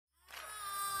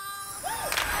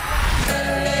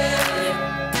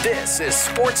This is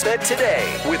Sportsnet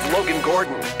Today with Logan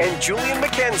Gordon and Julian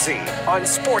McKenzie on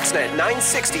Sportsnet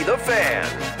 960 The Fan.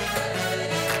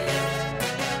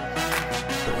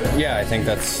 Yeah, I think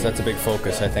that's a big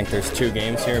focus. I think there's 2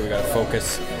 games here. We got to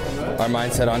focus our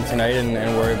mindset on tonight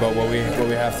and worry about what we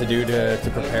have to do to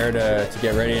prepare to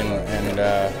get ready and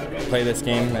play this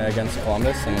game against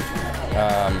Columbus and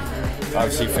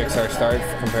obviously fix our start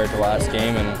compared to last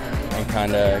game and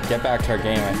kind of get back to our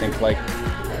game. I think like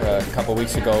a couple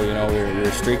weeks ago, we were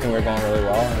streaking, we were going really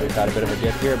well, and we've had a bit of a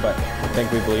dip here, but I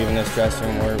think we believe in this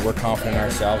dressing room. We're confident in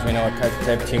ourselves. We know what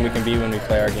type of team we can be when we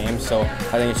play our games, so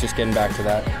I think it's just getting back to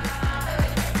that.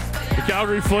 The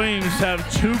Calgary Flames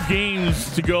have 2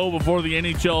 games to go before the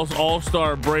NHL's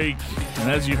All-Star break, and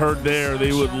as you heard there,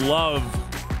 they would love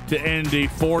to end a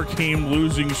 3-game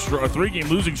losing streak,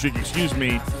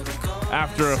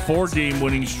 after a 4-game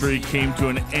winning streak came to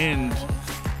an end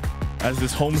as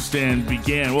this homestand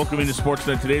began. Welcome into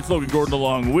Sportsnet Today. It's Logan Gordon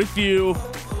along with you.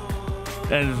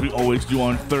 And as we always do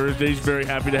on Thursdays, very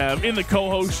happy to have in the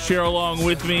co-host chair along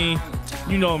with me.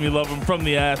 You know him, you love him, from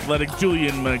The Athletic,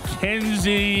 Julian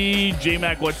McKenzie.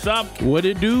 J-Mac, what's up? What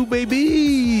it do,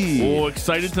 baby? Oh,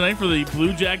 excited tonight for the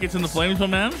Blue Jackets and the Flames, my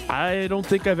man? I don't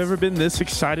think I've ever been this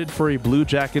excited for a Blue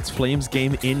Jackets Flames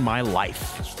game in my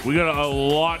life. We got a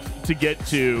lot to get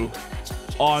to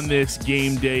on this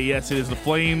game day. Yes, it is the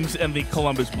Flames and the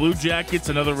Columbus Blue Jackets.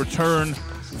 Another return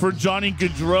for Johnny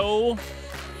Gaudreau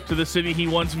to the city he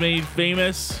once made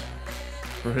famous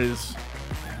for his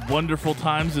wonderful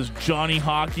times as Johnny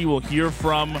Hockey. We'll hear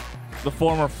from the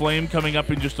former Flame coming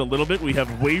up in just a little bit. We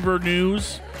have waiver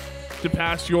news to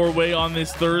pass your way on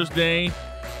this Thursday,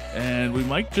 and we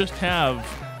might just have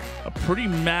a pretty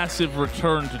massive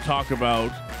return to talk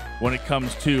about when it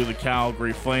comes to the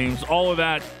Calgary Flames. All of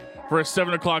that for a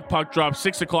 7 o'clock puck drop,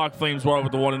 6 o'clock Flames War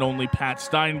with the one and only Pat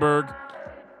Steinberg.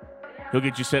 He'll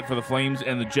get you set for the Flames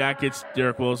and the Jackets.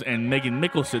 Derek Wills and Megan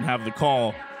Mickelson have the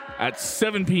call at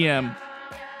 7 p.m.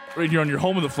 right here on your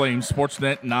home of the Flames,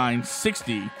 Sportsnet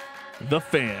 960, The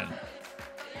Fan.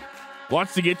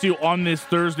 Lots to get to on this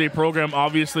Thursday program.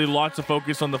 Obviously, lots of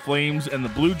focus on the Flames and the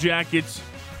Blue Jackets.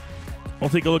 We'll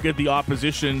take a look at the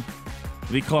opposition,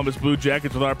 the Columbus Blue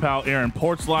Jackets, with our pal Aaron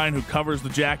Portzline, who covers the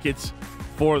Jackets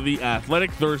for The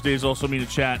Athletic. Thursdays also mean to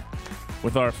chat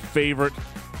with our favorite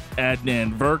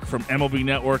Adnan Virk from MLB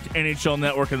Network, NHL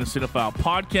Network, and the Cinephile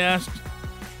Podcast.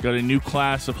 Got a new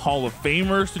class of Hall of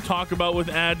Famers to talk about with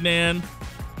Adnan.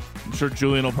 I'm sure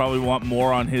Julian will probably want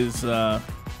more on his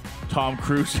Tom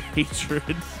Cruise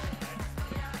hatred.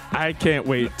 I can't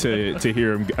wait to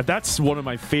hear him. That's one of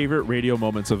my favorite radio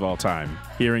moments of all time,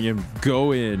 hearing him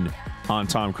go in on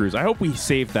Tom Cruise. I hope we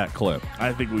saved that clip.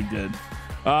 I think we did.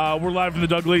 We're live from the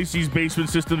Doug Lacey's Basement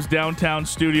Systems downtown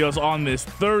studios on this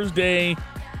Thursday.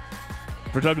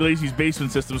 For Doug Lacey's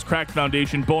Basement Systems, cracked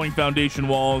foundation, bowing foundation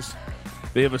walls.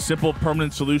 They have a simple,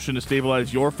 permanent solution to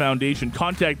stabilize your foundation.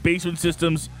 Contact Basement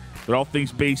Systems. They're all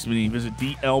things basement. Visit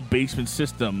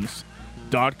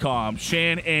dlbasementsystems.com.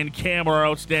 Shan and Cam are our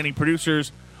outstanding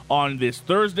producers on this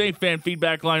Thursday. Fan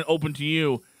feedback line open to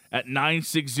you at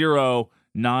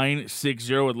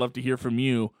 960-960. I'd love to hear from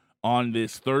you on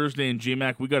this Thursday. And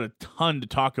J-Mac, we got a ton to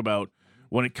talk about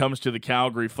when it comes to the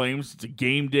Calgary Flames. It's a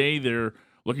game day. They're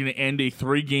looking to end a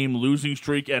 3-game losing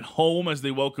streak at home as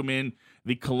they welcome in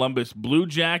the Columbus Blue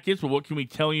Jackets. But what can we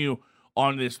tell you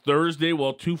on this Thursday?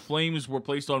 Well, 2 Flames were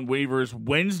placed on waivers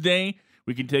Wednesday.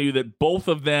 We can tell you that both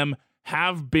of them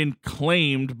have been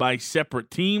claimed by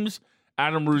separate teams.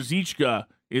 Adam Ruzicka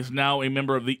is now a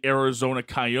member of the Arizona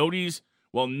Coyotes,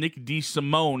 while Nick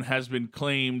DeSimone has been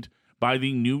claimed by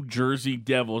the New Jersey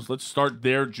Devils. Let's start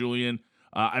there, Julian.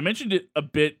 I mentioned it a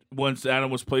bit once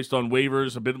Adam was placed on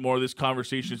waivers, a bit more of this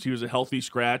conversation as he was a healthy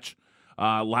scratch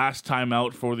last time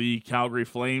out for the Calgary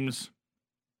Flames.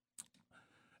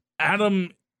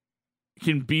 Adam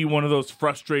can be one of those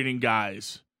frustrating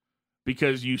guys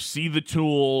because you see the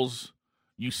tools,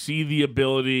 you see the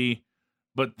ability,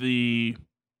 but the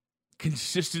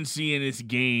consistency in his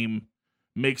game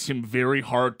makes him very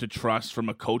hard to trust from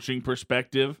a coaching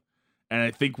perspective. And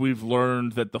I think we've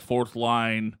learned that the fourth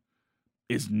line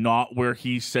is not where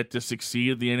he's set to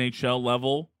succeed at the NHL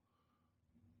level.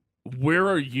 Where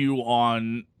are you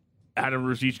on Adam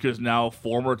Ruzicka's now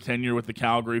former tenure with the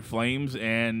Calgary Flames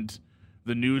and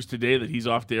the news today that he's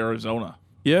off to Arizona?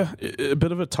 Yeah, a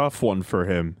bit of a tough one for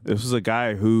him. This is a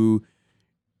guy who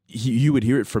you would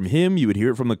hear it from him, you would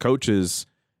hear it from the coaches,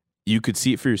 you could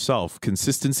see it for yourself.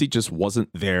 Consistency just wasn't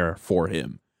there for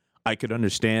him. I could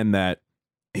understand that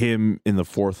him in the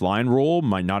fourth line role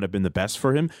might not have been the best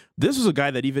for him. This was a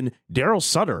guy that even Daryl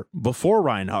Sutter, before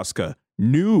Ryan Huska,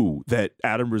 knew that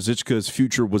Adam Ruzicka's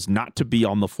future was not to be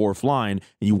on the fourth line,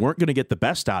 and you weren't going to get the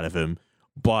best out of him.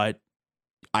 But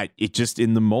it just,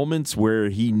 in the moments where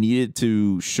he needed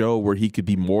to show where he could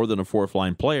be more than a fourth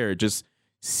line player, it just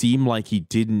seemed like he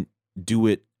didn't do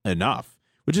it enough,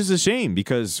 which is a shame,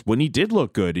 because when he did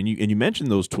look good, and you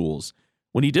mentioned those tools,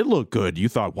 when he did look good, you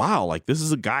thought, wow, like this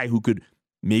is a guy who could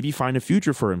maybe find a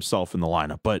future for himself in the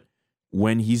lineup. But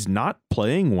when he's not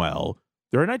playing well,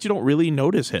 there are nights you don't really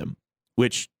notice him,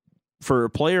 which for a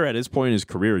player at his point in his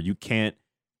career, you can't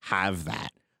have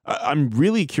that. I'm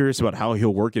really curious about how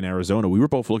he'll work in Arizona. We were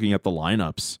both looking at the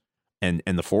lineups and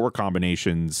the forward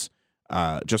combinations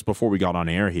just before we got on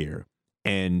air here.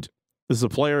 And this is a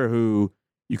player who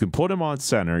you can put him on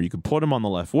center, you can put him on the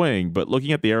left wing, but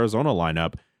looking at the Arizona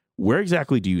lineup, where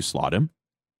exactly do you slot him?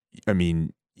 I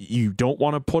mean, you don't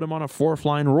want to put him on a fourth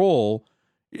line role,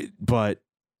 but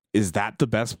is that the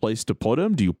best place to put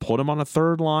him? Do you put him on a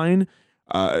third line?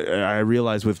 I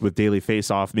realize with daily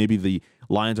face-off, maybe the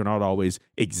lines are not always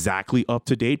exactly up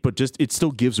to date, but just it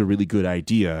still gives a really good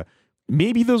idea.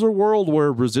 Maybe there's a world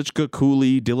where Ruzicka,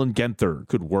 Cooley, Dylan Genther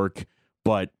could work,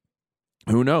 but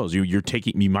who knows? You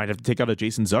might have to take out a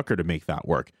Jason Zucker to make that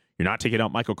work. You're not taking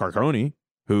out Michael Carcone,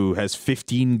 who has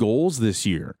 15 goals this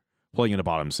year playing in the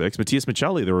bottom six. Matthias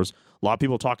Michelli, there was a lot of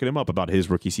people talking him up about his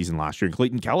rookie season last year. And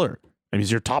Clayton Keller, I mean,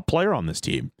 he's your top player on this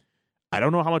team. I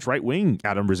don't know how much right wing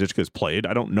Adam Ruzicka has played.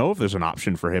 I don't know if there's an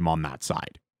option for him on that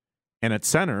side. And at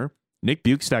center, Nick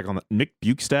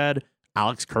Bukestad,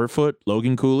 Alex Kerfoot,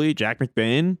 Logan Cooley, Jack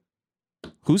McBain.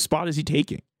 Whose spot is he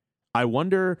taking? I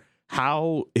wonder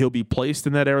how he'll be placed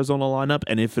in that Arizona lineup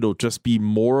and if it'll just be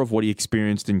more of what he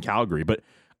experienced in Calgary. But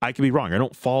I could be wrong. I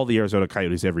don't follow the Arizona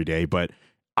Coyotes every day, but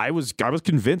I was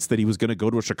convinced that he was going to go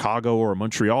to a Chicago or a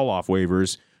Montreal off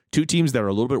waivers, two teams that are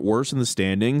a little bit worse in the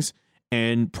standings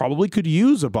and probably could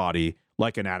use a body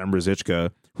like an Adam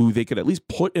Ruzicka, who they could at least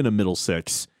put in a middle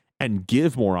six and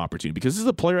give more opportunity, because this is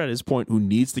a player at his point who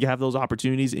needs to have those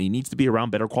opportunities and he needs to be around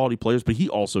better quality players, but he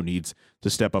also needs to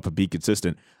step up and be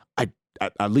consistent.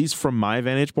 At least from my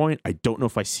vantage point, I don't know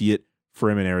if I see it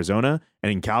for him in Arizona,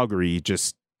 and in Calgary,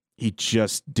 he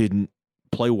just didn't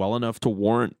play well enough to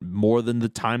warrant more than the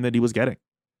time that he was getting.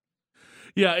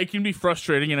 Yeah, it can be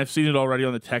frustrating, and I've seen it already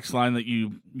on the text line that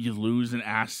you lose an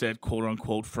asset, quote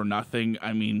unquote, for nothing.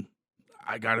 I mean,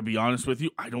 I got to be honest with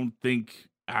you. I don't think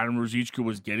Adam Ruzicka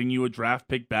was getting you a draft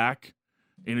pick back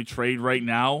in a trade right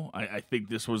now. I think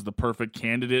this was the perfect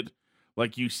candidate,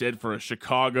 like you said, for a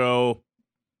Chicago,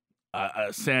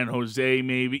 a San Jose,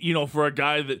 maybe, for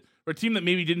a team that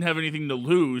maybe didn't have anything to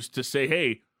lose, to say,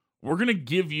 hey, we're going to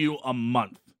give you a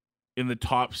month in the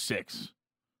top six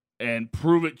and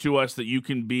prove it to us that you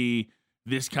can be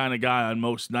this kind of guy on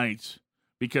most nights,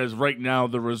 because right now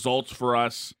the results for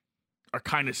us are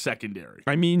kind of secondary.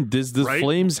 I mean, does the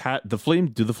Flames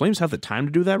do the Flames have the time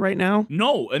to do that right now?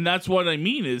 No, and that's what I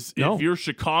mean is if you're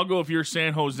Chicago, if you're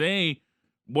San Jose,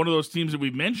 one of those teams that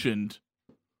we've mentioned,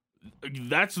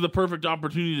 that's the perfect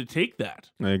opportunity to take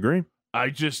that. I agree.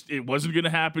 It wasn't going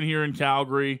to happen here in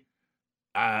Calgary.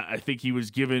 I think he was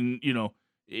given,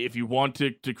 if you want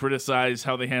to criticize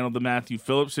how they handled the Matthew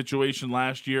Phillips situation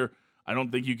last year, I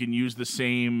don't think you can use the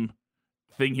same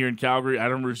thing here in Calgary.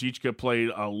 Adam Ruzicka played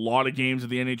a lot of games at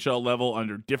the NHL level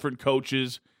under different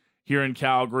coaches here in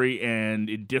Calgary and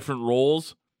in different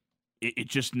roles. It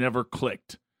just never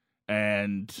clicked.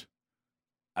 And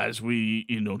as we,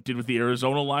 did with the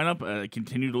Arizona lineup, I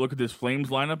continued to look at this Flames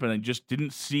lineup, and I just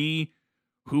didn't see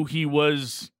who he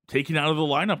was taking out of the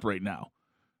lineup right now.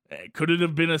 Could it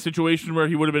have been a situation where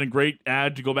he would have been a great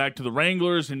add to go back to the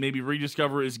Wranglers and maybe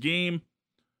rediscover his game?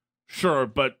 Sure,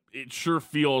 but it sure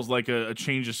feels like a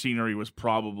change of scenery was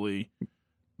probably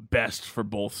best for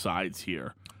both sides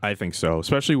here. I think so,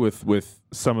 especially with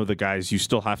some of the guys you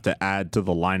still have to add to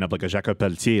the lineup, like a Jacques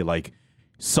Pelletier. Like,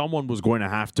 someone was going to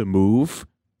have to move,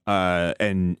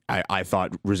 and I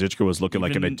thought Ruzicka was looking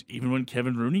even when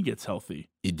Kevin Rooney gets healthy.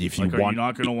 If are you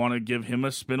not going to want to give him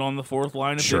a spin on the fourth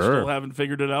line if they still haven't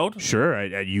figured it out? Sure,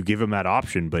 you give him that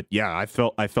option, but yeah, I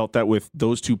felt that with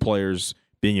those two players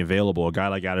being available, a guy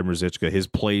like Adam Ruzicka, his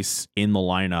place in the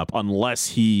lineup, unless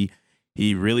he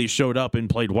really showed up and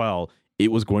played well,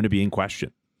 it was going to be in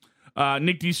question.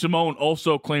 Nick DeSimone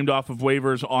also claimed off of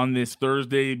waivers on this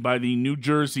Thursday by the New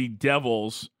Jersey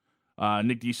Devils.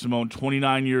 Nick DeSimone,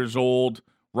 29 years old,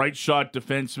 right shot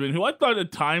defenseman, who I thought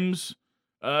at times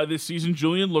this season,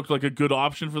 Julian, looked like a good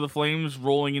option for the Flames,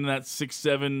 rolling in that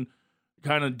 6-7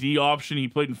 kind of D option. He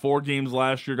played in 4 games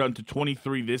last year, got into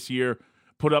 23 this year,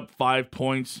 put up 5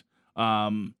 points,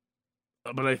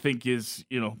 but I think is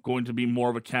going to be more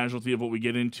of a casualty of what we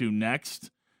get into next.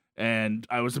 And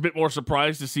I was a bit more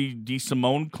surprised to see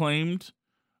DeSimone claimed.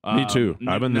 Me too.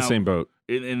 I'm in the same boat.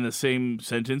 In the same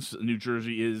sentence, New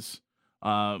Jersey is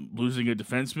losing a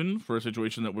defenseman for a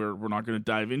situation that we're not going to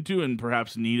dive into, and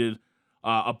perhaps needed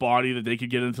a body that they could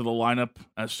get into the lineup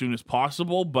as soon as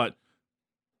possible. But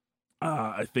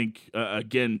I think,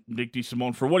 again, Nick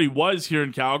DeSimone, for what he was here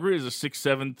in Calgary as a 6th,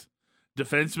 7th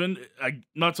defenseman,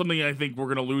 not something I think we're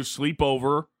going to lose sleep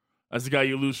over as the guy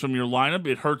you lose from your lineup.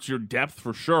 It hurts your depth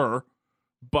for sure.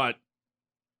 But,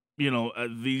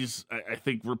 these, I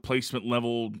think, replacement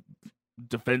level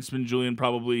defensemen, Julian,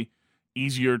 probably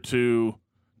easier to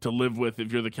live with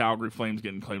if you're the Calgary Flames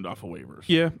getting claimed off of waivers.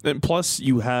 Yeah, and plus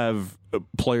you have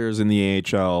players in the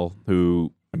AHL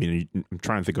who, I'm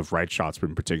trying to think of Right Shots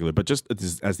in particular, but just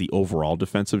as the overall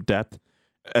defensive depth,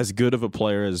 as good of a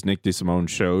player as Nick DeSimone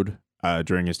showed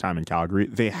during his time in Calgary,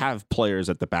 they have players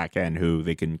at the back end who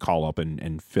they can call up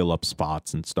and fill up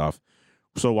spots and stuff.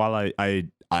 So while I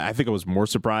think I was more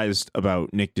surprised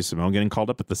about Nick DeSimone getting called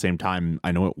up, at the same time,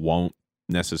 I know it won't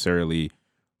necessarily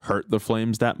hurt the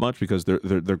Flames that much because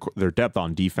their depth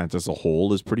on defense as a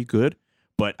whole is pretty good.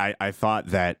 But I thought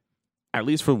that, at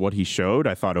least for what he showed,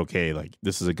 I thought, okay, like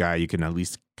this is a guy you can at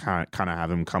least kind of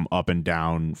have him come up and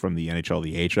down from the NHL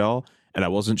to the AHL. And I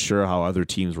wasn't sure how other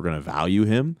teams were going to value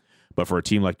him. But for a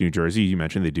team like New Jersey, you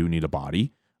mentioned they do need a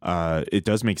body. It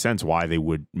does make sense why they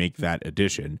would make that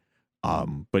addition.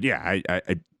 But yeah,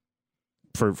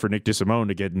 for Nick DeSimone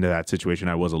to get into that situation,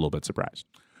 I was a little bit surprised.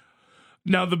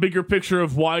 Now, the bigger picture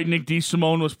of why Nick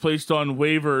DeSimone was placed on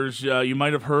waivers, you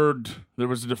might have heard there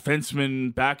was a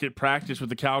defenseman back at practice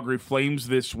with the Calgary Flames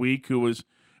this week who was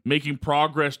making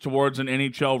progress towards an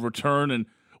NHL return. And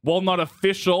while not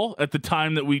official at the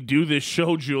time that we do this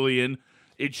show, Julian,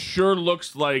 it sure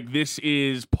looks like this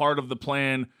is part of the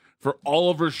plan for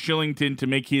Oliver Kylington to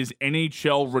make his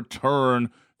NHL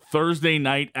return Thursday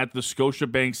night at the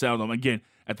Scotiabank Saddledome. Again,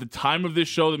 at the time of this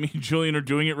show that me and Julian are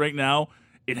doing it right now,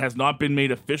 it has not been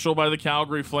made official by the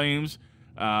Calgary Flames.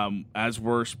 As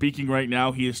we're speaking right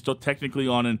now, he is still technically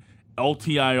on an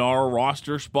LTIR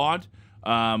roster spot.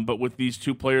 But with these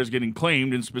two players getting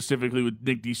claimed, and specifically with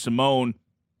Nick DeSimone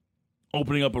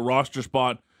opening up a roster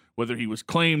spot, whether he was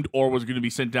claimed or was going to be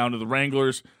sent down to the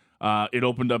Wranglers, it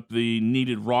opened up the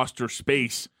needed roster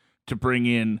space to bring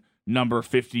in number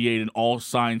 58, and all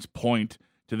signs point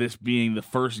to this being the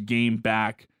first game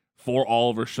back for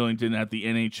Oliver Kylington at the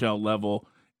NHL level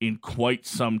in quite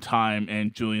some time.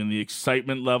 And Julian, the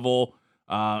excitement level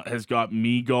has got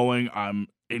me going. I'm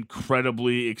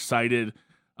incredibly excited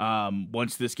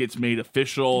once this gets made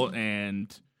official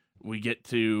and we get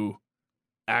to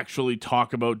actually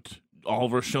talk about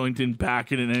Oliver Kylington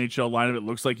back in an NHL lineup. It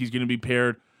looks like he's going to be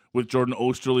paired with Jordan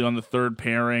Oesterle on the third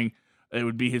pairing. It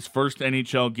would be his first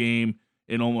NHL game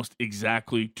in almost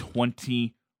exactly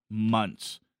 20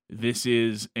 months. This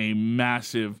is a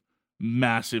massive,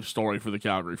 massive story for the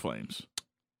Calgary Flames.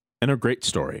 And a great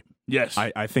story. Yes.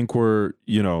 I think we're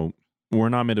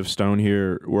not made of stone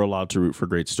here. We're allowed to root for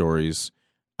great stories.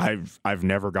 I've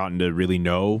never gotten to really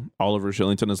know Oliver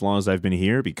Kylington as long as I've been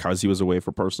here because he was away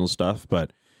for personal stuff.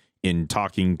 But in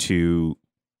talking to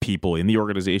people in the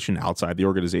organization, outside the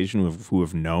organization who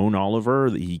have known Oliver,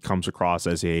 he comes across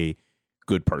as a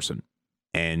good person.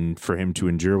 And for him to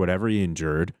endure whatever he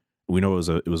endured, we know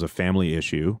it was a family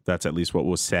issue. That's at least what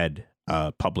was said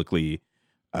publicly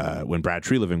when Brad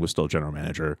Treliving was still general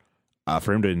manager.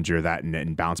 For him to endure that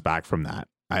and bounce back from that,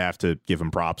 I have to give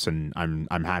him props, and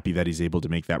I'm happy that he's able to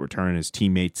make that return. His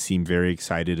teammates seem very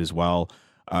excited as well.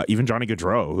 Even Johnny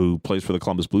Gaudreau, who plays for the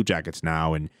Columbus Blue Jackets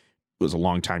now and was a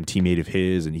longtime teammate of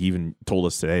his, and he even told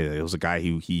us today that it was a guy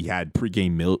who he had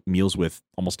pregame meals with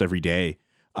almost every day.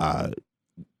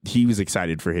 He was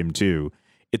excited for him too.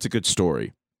 It's a good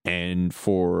story. And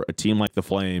for a team like the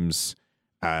Flames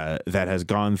that has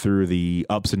gone through the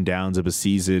ups and downs of a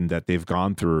season that they've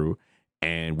gone through,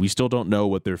 and we still don't know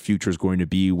what their future is going to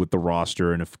be with the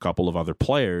roster and a couple of other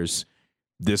players,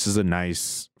 this is a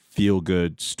nice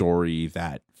feel-good story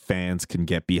that fans can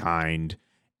get behind.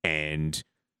 And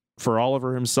for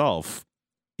Oliver himself,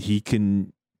 he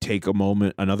can take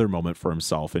another moment for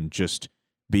himself and just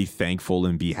be thankful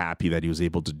and be happy that he was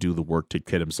able to do the work to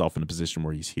get himself in a position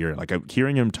where he's here. Like, I'm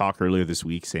hearing him talk earlier this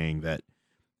week saying that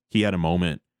he had a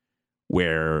moment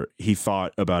where he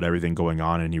thought about everything going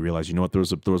on and he realized, you know what, there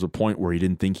was a point where he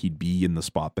didn't think he'd be in the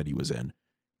spot that he was in.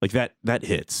 Like that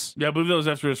hits. Yeah, I believe that was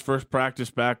after his first practice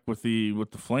back with the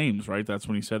Flames, right? That's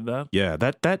when he said that. Yeah,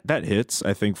 that hits.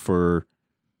 I think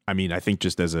I think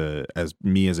just as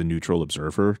me as a neutral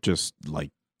observer, just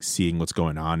like seeing what's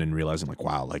going on and realizing like,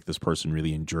 wow, like this person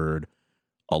really endured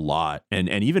a lot, and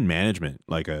even management.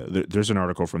 Like there's an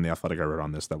article from The Athletic I read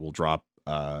on this that will drop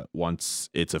once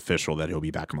it's official that he'll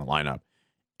be back in the lineup.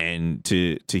 And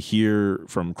to hear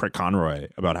from Craig Conroy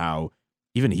about how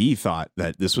even he thought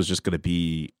that this was just going to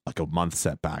be like a month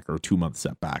setback or a 2-month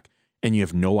setback, and you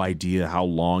have no idea how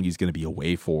long he's going to be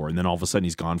away for, and then all of a sudden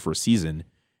he's gone for a season,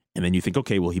 and then you think,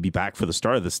 okay, will he be back for the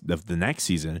start of the next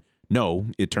season? No,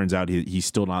 it turns out he's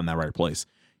still not in that right place.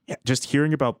 Yeah, just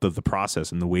hearing about the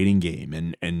process and the waiting game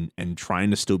and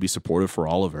trying to still be supportive for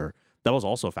Oliver, that was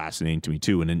also fascinating to me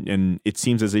too. And it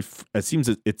seems as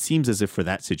if for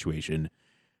that situation,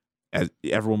 as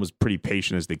everyone was pretty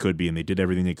patient as they could be, and they did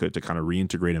everything they could to kind of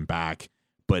reintegrate him back.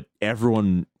 But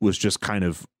everyone was just kind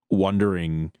of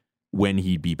wondering when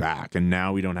he'd be back, and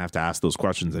now we don't have to ask those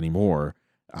questions anymore.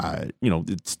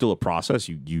 It's still a process.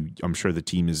 I'm sure the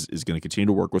team is going to continue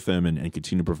to work with him and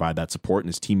continue to provide that support. And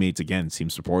his teammates, again, seem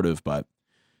supportive. But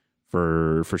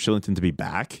for Shillington to be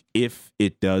back, if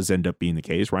it does end up being the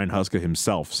case, Ryan Huska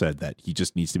himself said that he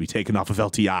just needs to be taken off of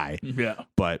LTI. Yeah.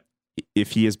 But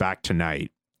if he is back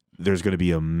tonight, there's going to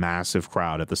be a massive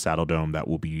crowd at the Saddle Dome that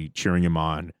will be cheering him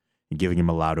on and giving him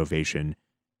a loud ovation.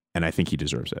 And I think he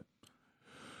deserves it.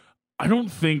 I don't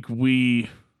think we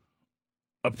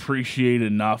appreciate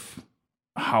enough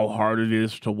how hard it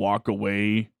is to walk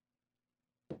away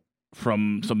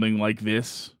from something like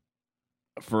this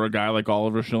for a guy like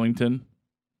Oliver Shillington.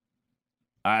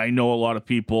 I know a lot of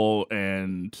people,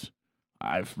 and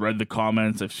I've read the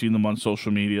comments, I've seen them on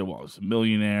social media. Well, he's a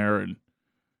millionaire and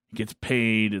he gets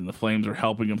paid, and the Flames are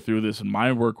helping him through this, and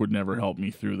my work would never help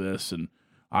me through this, and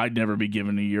I'd never be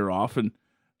given a year off. And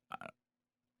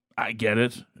I get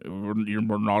it. We're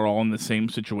not all in the same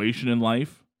situation in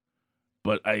life.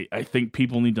 But I think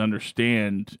people need to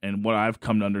understand, and what I've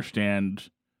come to understand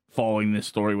following this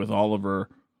story with Oliver,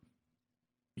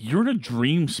 you're in a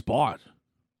dream spot.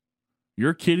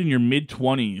 You're a kid in your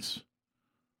mid-20s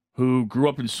who grew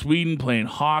up in Sweden playing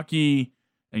hockey,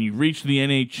 and you reached the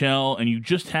NHL, and you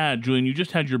just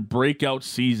had your breakout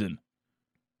season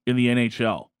in the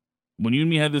NHL. When you and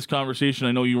me had this conversation,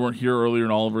 I know you weren't here earlier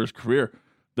in Oliver's career,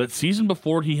 that season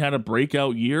before he had a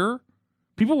breakout year,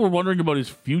 people were wondering about his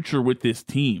future with this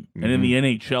team and in the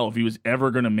NHL, if he was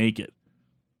ever going to make it.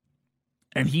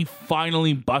 And he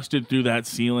finally busted through that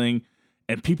ceiling,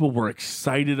 and people were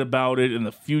excited about it and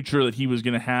the future that he was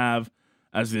going to have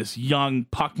as this young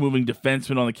puck-moving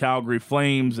defenseman on the Calgary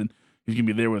Flames, and he's going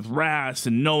to be there with Rass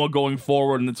and Noah going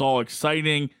forward, and it's all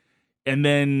exciting. And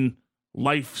then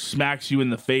life smacks you in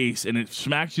the face, and it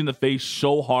smacks you in the face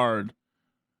so hard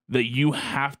that you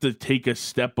have to take a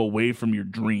step away from your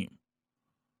dream.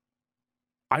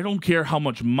 I don't care how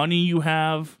much money you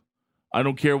have. I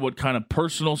don't care what kind of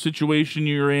personal situation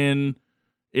you're in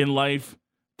life.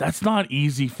 That's not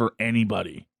easy for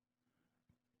anybody.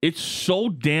 It's so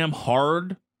damn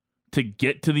hard to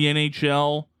get to the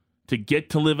NHL, to get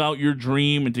to live out your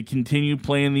dream, and to continue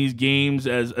playing these games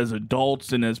as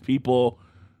adults and as people,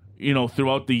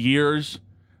 throughout the years.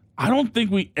 I don't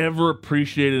think we ever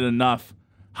appreciated enough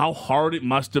how hard it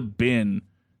must have been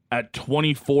at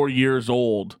 24 years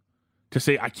old to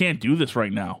say, I can't do this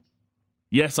right now.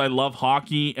 Yes, I love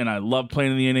hockey and I love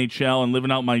playing in the NHL and living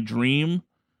out my dream,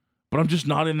 but I'm just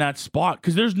not in that spot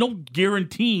because there's no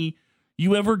guarantee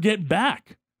you ever get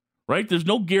back, right? There's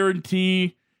no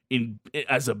guarantee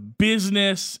as a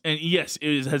business. And yes,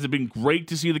 has it been great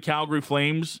to see the Calgary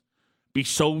Flames be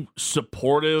so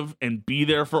supportive and be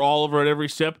there for Oliver at every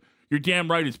step? You're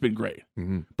damn right, it's been great.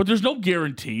 But there's no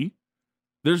guarantee.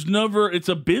 It's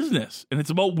a business, and it's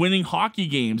about winning hockey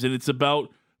games, and it's about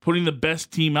putting the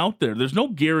best team out there. There's no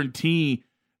guarantee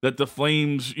that the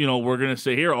Flames, we're going to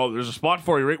say, here, there's a spot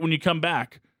for you right when you come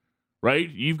back, right?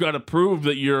 You've got to prove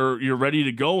that you're ready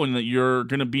to go and that you're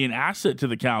going to be an asset to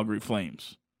the Calgary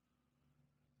Flames.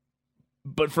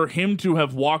 But for him to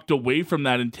have walked away from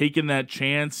that and taken that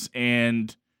chance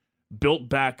and built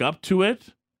back up to it,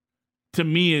 to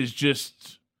me is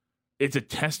just, it's a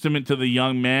testament to the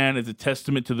young man. It's a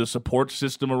testament to the support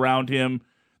system around him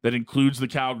that includes the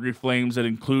Calgary Flames, that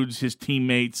includes his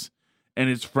teammates and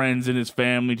his friends and his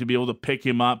family, to be able to pick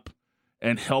him up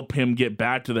and help him get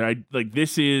back to there.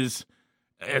 This is,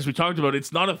 as we talked about,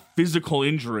 it's not a physical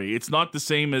injury. It's not the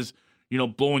same as,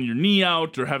 blowing your knee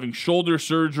out or having shoulder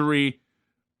surgery,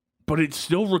 but it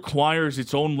still requires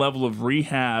its own level of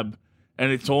rehab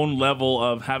and its own level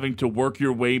of having to work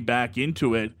your way back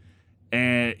into it.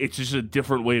 And it's just a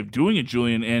different way of doing it,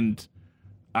 Julian. And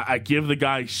I give the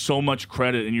guy so much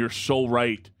credit, and you're so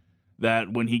right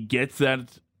that when he gets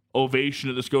that ovation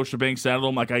at the Scotiabank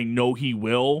Saddledome, I know he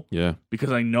will. Yeah.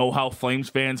 Because I know how Flames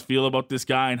fans feel about this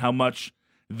guy and how much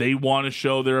they want to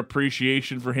show their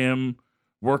appreciation for him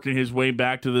working his way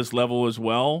back to this level as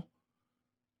well.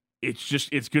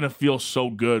 It's going to feel so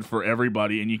good for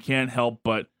everybody, and you can't help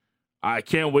but I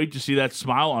can't wait to see that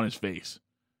smile on his face.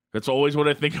 That's always what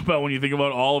I think about when you think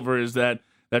about Oliver, is that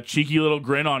cheeky little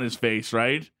grin on his face,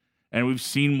 right? And we've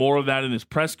seen more of that in his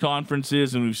press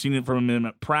conferences, and we've seen it from him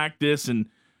at practice, and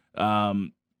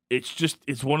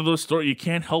it's one of those stories you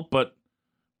can't help but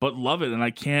love it, and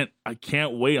I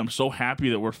can't wait. I'm so happy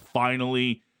that we're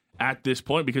finally at this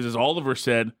point, because as Oliver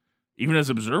said, even as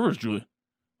observers, Julie,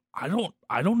 I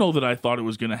don't know that I thought it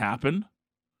was going to happen.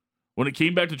 When it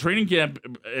came back to training camp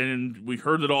and we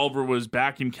heard that Oliver was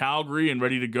back in Calgary and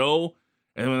ready to go,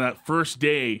 and then that first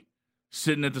day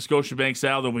sitting at the Scotiabank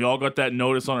Saddle, and we all got that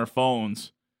notice on our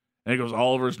phones, and it goes,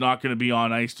 Oliver's not going to be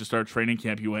on ice to start training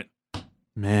camp. You went,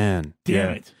 man,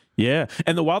 damn it. Yeah.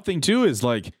 And the wild thing too is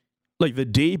like the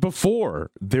day before,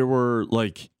 there were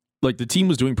like the team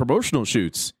was doing promotional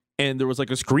shoots, and there was like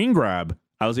a screen grab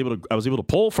I was able to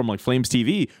pull from like Flames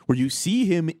TV where you see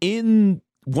him in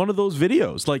one of those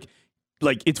videos. Like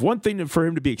it's one thing for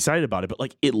him to be excited about it, but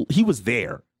like he was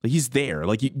there. Like he's there.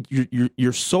 Like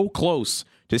you're so close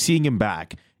to seeing him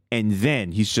back, and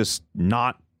then he's just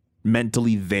not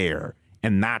mentally there,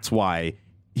 and that's why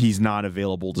he's not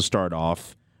available to start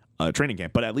off training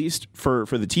camp. But at least for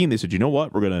the team, they said, you know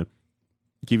what, we're gonna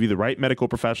give you the right medical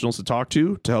professionals to talk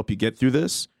to help you get through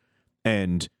this,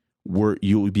 and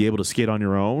you'll be able to skate on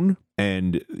your own.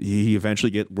 And he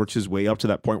eventually works his way up to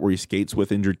that point where he skates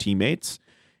with injured teammates.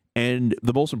 And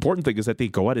the most important thing is that they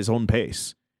go at his own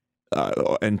pace.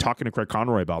 And talking to Craig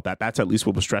Conroy about that's at least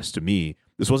what was stressed to me.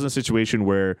 This wasn't a situation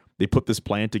where they put this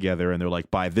plan together and they're like,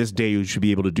 by this day you should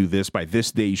be able to do this, by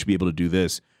this day you should be able to do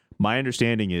this. My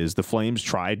understanding is the Flames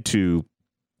tried to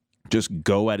just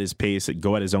go at his pace,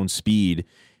 go at his own speed,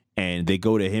 and they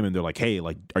go to him and they're like, hey,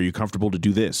 like, are you comfortable to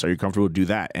do this? Are you comfortable to do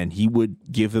that? And he would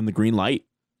give them the green light,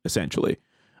 essentially.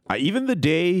 Even the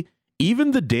day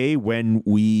when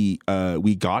we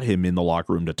got him in the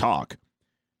locker room to talk,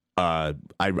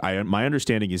 my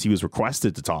understanding is he was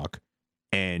requested to talk,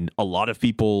 and a lot of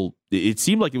people, it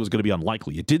seemed like it was going to be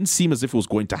unlikely. It didn't seem as if it was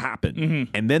going to happen.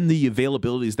 Mm-hmm. And then the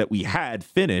availabilities that we had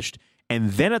finished,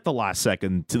 and then at the last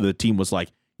second, the team was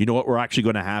like, you know what, we're actually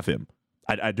going to have him.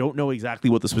 I don't know exactly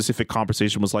what the specific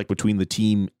conversation was like between the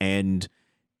team and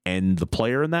the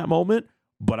player in that moment,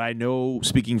 but I know,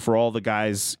 speaking for all the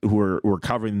guys who were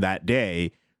covering that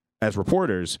day as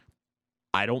reporters,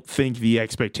 I don't think the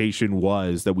expectation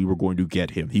was that we were going to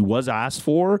get him. He was asked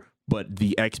for, but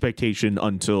the expectation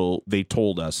until they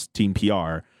told us, Team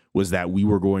PR, was that we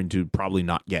were going to probably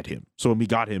not get him. So when we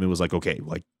got him, it was like, okay,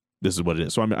 like, this is what it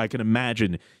is. So I can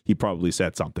imagine he probably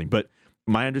said something, but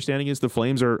my understanding is the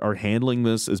Flames are handling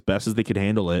this as best as they could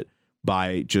handle it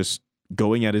by just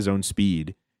going at his own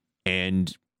speed.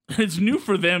 And it's new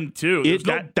for them too.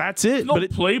 That's it. There's no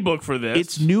playbook for this.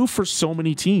 It's new for so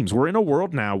many teams. We're in a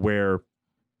world now where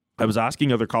I was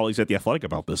asking other colleagues at The Athletic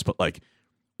about this, but like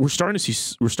we're starting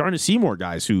to see more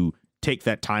guys who take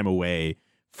that time away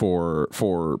for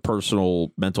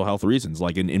personal mental health reasons.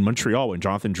 Like in Montreal, when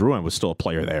Jonathan Drouin was still a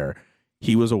player there,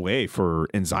 he was away for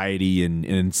anxiety and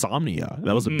insomnia.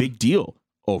 That was a big deal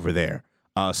over there.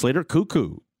 Slater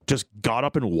Cuckoo just got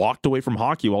up and walked away from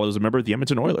hockey while he was a member of the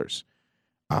Edmonton Oilers.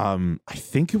 I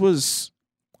think it was,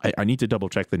 I need to double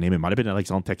check the name. It might have been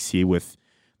Alexandre Texier with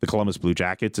the Columbus Blue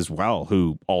Jackets as well,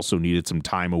 who also needed some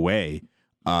time away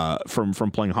from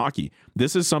playing hockey.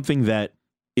 This is something that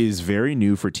is very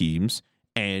new for teams,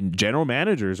 and general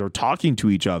managers are talking to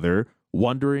each other,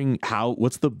 wondering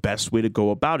what's the best way to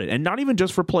go about it. And not even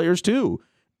just for players too,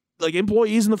 like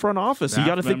employees in the front office. You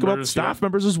got to think about the staff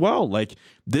members as well. Like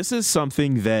this is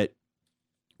something that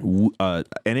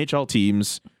NHL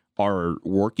teams are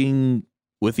working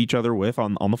with each other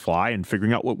on the fly and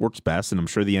figuring out what works best. And I'm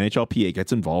sure the NHLPA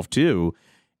gets involved too.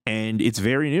 And it's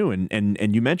very new.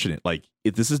 And you mentioned it, like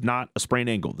this is not a sprained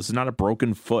ankle. This is not a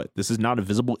broken foot. This is not a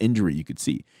visible injury you could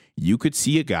see. You could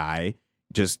see a guy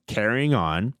just carrying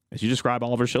on, as you describe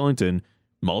Oliver Shillington,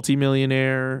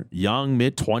 multimillionaire, young,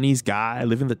 mid-20s guy,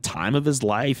 living the time of his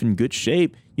life in good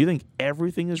shape. You think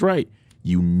everything is right.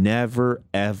 You never,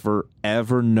 ever,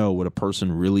 ever know what a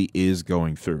person really is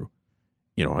going through.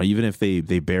 You know, even if they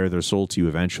bare their soul to you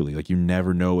eventually, like you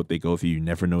never know what they go through. You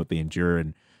never know what they endure.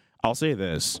 And I'll say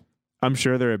this, I'm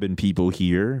sure there have been people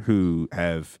here who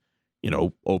have, you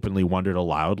know, openly wondered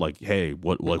aloud, like, hey,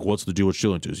 what's the deal with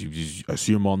Shillington? I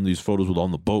see him on these photos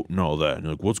on the boat and all that. And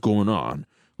like, what's going on?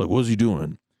 Like, what's he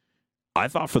doing? I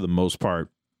thought for the most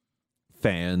part,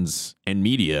 fans and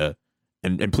media,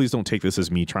 and please don't take this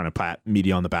as me trying to pat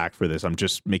media on the back for this. I'm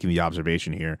just making the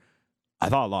observation here. I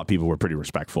thought a lot of people were pretty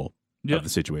respectful of the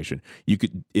situation. You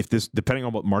could, if this, depending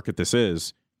on what market this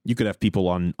is, you could have people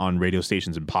on radio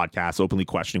stations and podcasts openly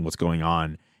questioning what's going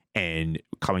on and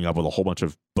coming up with a whole bunch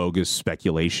of bogus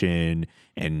speculation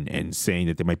and saying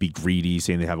that they might be greedy,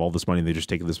 saying they have all this money and they just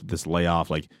take this layoff,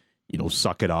 like,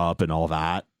 suck it up and all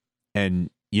that. And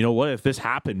you know what? If this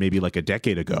happened maybe like a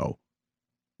decade ago,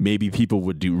 maybe people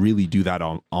would really do that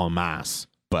en masse.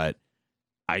 But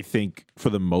I think for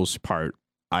the most part,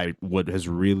 what has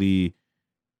really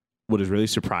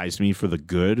surprised me for the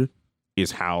good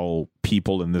is how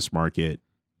people in this market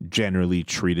generally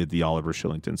treated the Oliver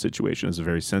Shillington situation as a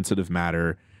very sensitive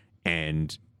matter,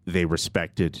 and they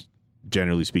respected,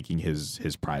 generally speaking, his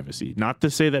privacy. Not to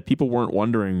say that people weren't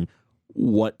wondering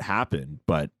what happened,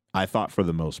 but I thought for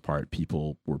the most part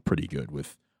people were pretty good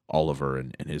with Oliver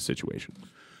and his situation.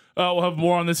 We'll have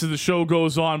more on this as the show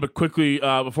goes on, but quickly,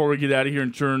 before we get out of here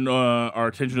and turn our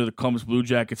attention to the Columbus Blue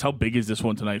Jackets, how big is this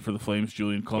one tonight for the Flames,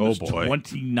 Julian? Columbus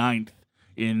 29th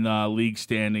in league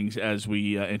standings as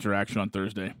we enter action on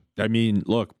Thursday. I mean,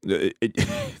 look,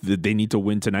 they need to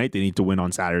win tonight. They need to win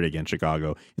on Saturday against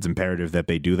Chicago. It's imperative that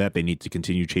they do that. They need to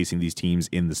continue chasing these teams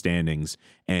in the standings.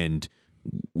 And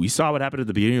we saw what happened at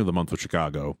the beginning of the month with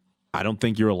Chicago. I don't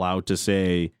think you're allowed to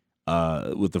say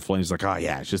with the Flames, like, oh,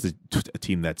 yeah, it's just a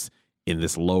team that's in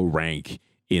this low rank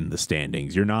in the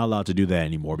standings. You're not allowed to do that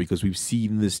anymore because we've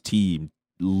seen this team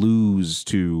lose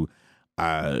to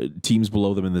teams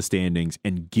below them in the standings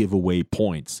and give away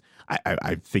points.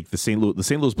 I think the St.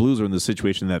 Louis Blues are in the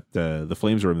situation that the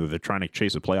Flames are in. They're trying to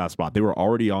chase a playoff spot. They were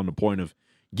already on the point of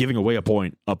giving away a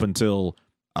point up until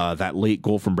that late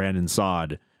goal from Brandon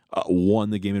Saad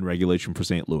won the game in regulation for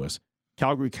St. Louis.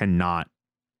 Calgary cannot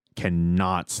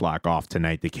slack off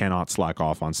tonight. They cannot slack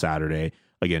off on Saturday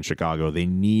against Chicago. They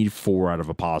need 4 out of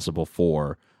a possible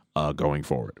 4 going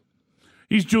forward.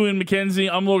 He's Julian McKenzie.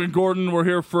 I'm Logan Gordon. We're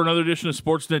here for another edition of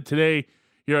Sportsnet Today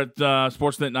here at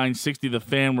Sportsnet 960 The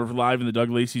Fan. We're live in the Doug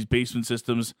Lacey's Basement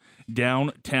Systems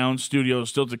downtown studio.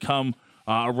 Still to come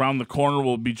around the corner,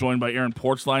 we'll be joined by Aaron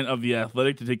Portzline of The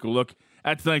Athletic to take a look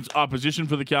at tonight's opposition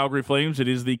for the Calgary Flames. It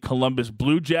is the Columbus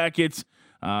Blue Jackets.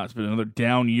 It's been another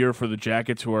down year for the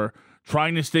Jackets, who are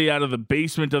trying to stay out of the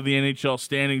basement of the NHL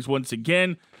standings once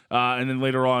again. And then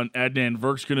later on, Adnan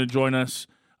Virk's going to join us,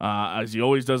 as he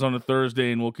always does on a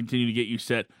Thursday, and we'll continue to get you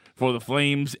set for the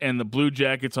Flames and the Blue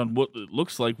Jackets on what it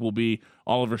looks like will be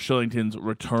Oliver Shillington's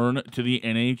return to the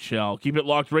NHL. Keep it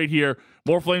locked right here.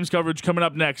 More Flames coverage coming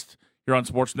up next here on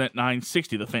Sportsnet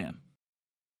 960 The Fan.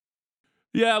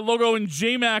 Yeah, Logo and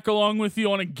J-Mac along with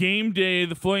you on a game day.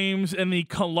 The Flames and the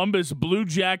Columbus Blue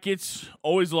Jackets.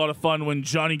 Always a lot of fun when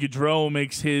Johnny Gaudreau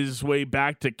makes his way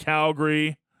back to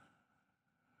Calgary.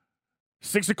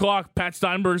 6 o'clock, Pat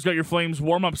Steinberg's got your Flames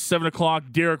warm-up. 7 o'clock,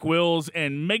 Derek Wills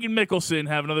and Megan Mickelson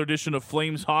have another edition of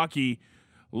Flames Hockey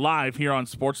live here on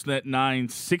Sportsnet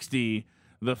 960,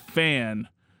 The Fan.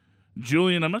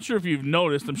 Julian, I'm not sure if you've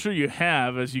noticed. I'm sure you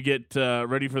have as you get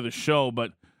ready for the show,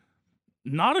 but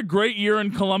not a great year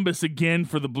in Columbus again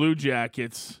for the Blue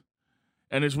Jackets.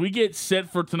 And as we get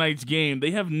set for tonight's game,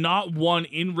 they have not won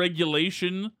in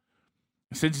regulation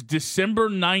since December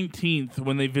 19th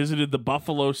when they visited the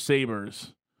Buffalo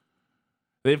Sabres.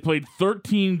 They've played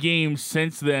 13 games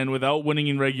since then without winning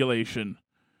in regulation.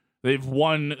 They've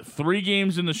won 3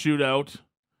 games in the shootout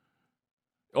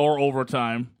or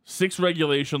overtime, 6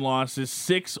 regulation losses,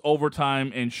 6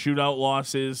 overtime and shootout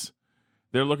losses.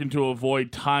 They're looking to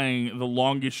avoid tying the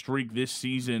longest streak this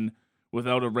season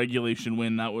without a regulation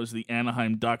win. That was the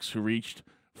Anaheim Ducks, who reached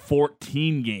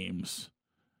 14 games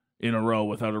in a row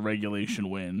without a regulation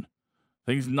win.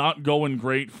 Things not going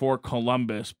great for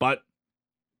Columbus, but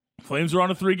Flames are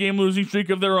on a 3-game losing streak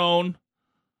of their own.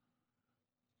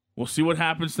 We'll see what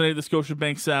happens tonight at the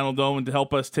Scotiabank Saddledome. And to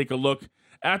help us take a look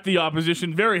at the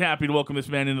opposition, very happy to welcome this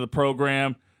man into the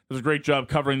program. Does a great job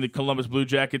covering the Columbus Blue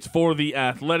Jackets for The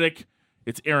Athletic.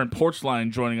 It's Aaron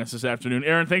Portzline joining us this afternoon.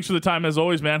 Aaron, thanks for the time as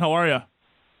always, man. How are you?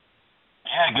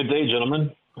 Yeah, good day,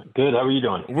 gentlemen. Good. How are you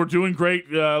doing? We're doing great.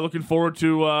 Looking forward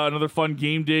to another fun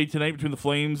game day tonight between the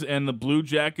Flames and the Blue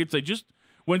Jackets. I just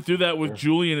went through that with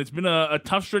Julian. It's been a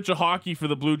tough stretch of hockey for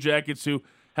the Blue Jackets, who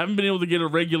haven't been able to get a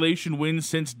regulation win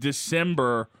since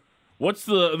December. What's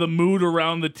the mood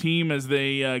around the team as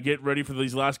they get ready for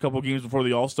these last couple games before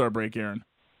the All-Star break, Aaron?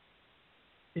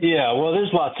 Yeah, well,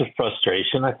 there's lots of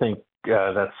frustration. I think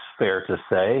that's fair to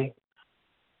say.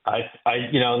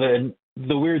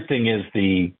 The weird thing is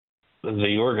the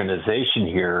organization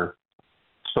here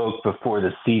spoke before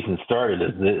the season started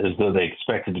as though they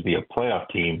expected to be a playoff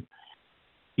team.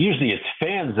 Usually it's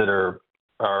fans that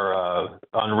are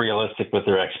unrealistic with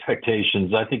their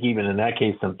expectations. I think even in that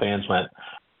case, some fans went,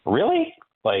 really?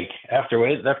 like after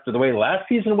the way last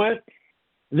season went.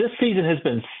 This season has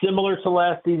been similar to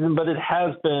last season, but it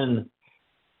has been,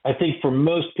 I think, for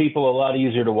most people, a lot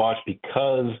easier to watch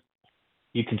because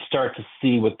you can start to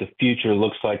see what the future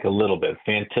looks like a little bit.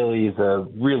 Fantilli is a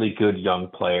really good young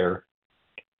player.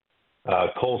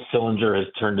 Cole Sillinger has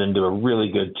turned into a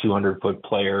really good 200-foot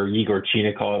player. Igor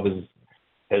Chinikov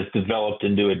has developed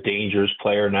into a dangerous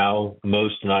player now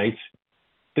most nights.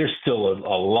 There's still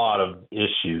a lot of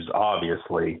issues,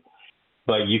 obviously,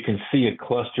 but you can see a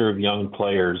cluster of young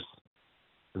players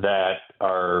that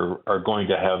are going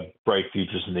to have bright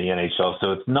futures in the NHL.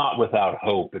 So it's not without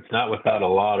hope. It's not without a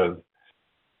lot of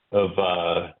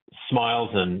smiles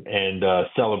and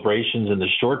celebrations in the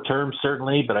short term,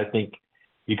 certainly. But I think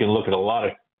you can look at a lot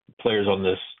of players on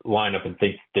this lineup and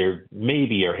think they're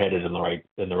maybe are headed in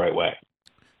the right way.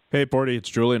 Hey, Porty, it's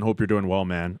Julian. Hope you're doing well,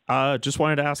 man. Just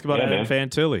wanted to ask about Adam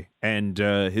Fantilli and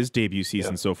his debut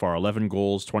season so far. 11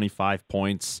 goals, 25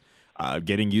 points,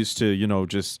 getting used to,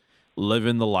 just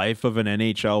living the life of an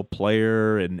NHL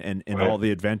player and all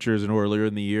the adventures. And earlier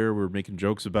in the year, we were making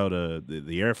jokes about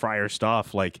the air fryer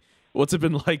stuff. Like, what's it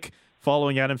been like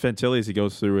following Adam Fantilli as he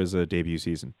goes through his debut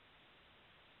season?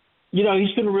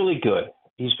 He's been really good.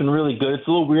 He's been really good. It's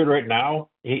a little weird right now.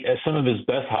 Some of his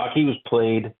best hockey was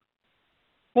played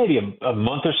maybe a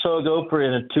month or so ago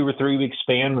in a 2 or 3 week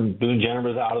span when Boone Jenner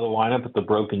was out of the lineup with the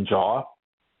broken jaw.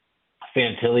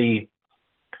 Fantilli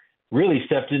really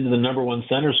stepped into the number one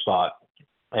center spot,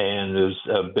 and it was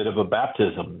a bit of a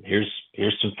baptism. Here's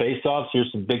some face-offs,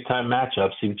 here's some big-time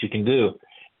matchups, see what you can do.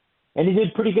 And he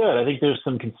did pretty good. I think there's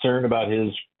some concern about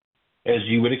his, as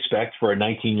you would expect for a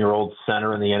 19-year-old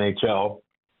center in the NHL,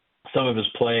 some of his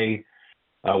play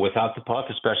without the puck,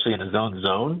 especially in his own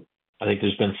zone. I think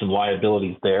there's been some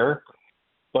liabilities there.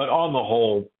 But on the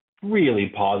whole, really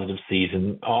positive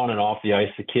season. On and off the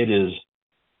ice, the kid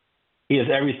he has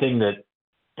everything that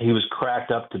he was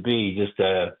cracked up to be, just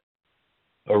a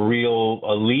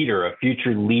leader, a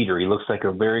future leader. He looks like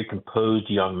a very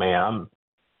composed young man.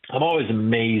 I'm always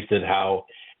amazed at how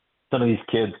some of these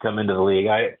kids come into the league.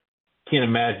 I can't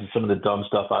imagine some of the dumb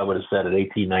stuff I would have said at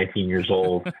 18, 19 years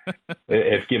old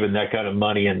if given that kind of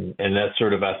money and that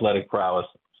sort of athletic prowess.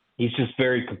 He's just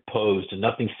very composed, and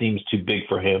nothing seems too big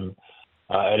for him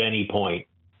at any point.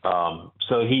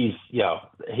 So if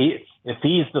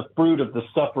he's the fruit of the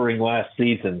suffering last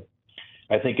season,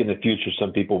 I think in the future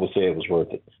some people will say it was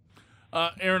worth it.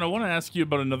 Aaron, I want to ask you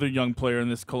about another young player in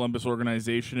this Columbus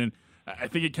organization, and I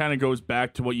think it kind of goes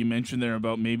back to what you mentioned there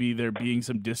about maybe there being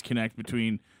some disconnect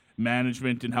between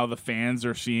management and how the fans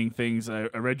are seeing things. I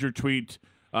read your tweet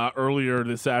earlier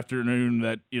this afternoon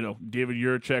that David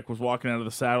Jiricek was walking out of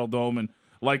the Saddle Dome and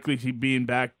likely being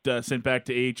sent back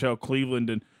to AHL Cleveland,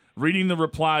 and reading the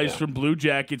replies from Blue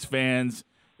Jackets fans,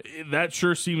 that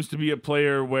sure seems to be a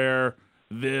player where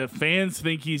the fans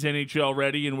think he's NHL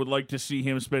ready and would like to see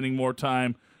him spending more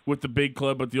time with the big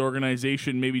club, but the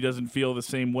organization maybe doesn't feel the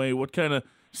same way. What kind of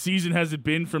season has it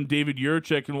been from David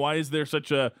Jiricek, and why is there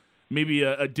such a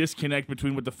disconnect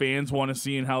between what the fans want to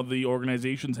see and how the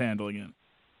organization's handling it?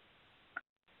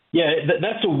 Yeah,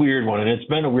 that's a weird one, and it's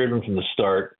been a weird one from the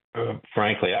start,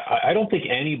 frankly. I don't think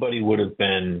anybody would have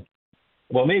been –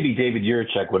 well, maybe David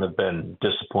Jiricek would have been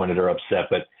disappointed or upset,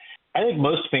 but I think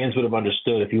most fans would have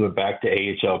understood if he went back to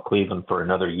AHL Cleveland for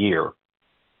another year.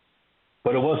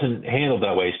 But it wasn't handled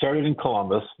that way. He started in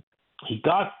Columbus. He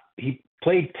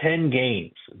played 10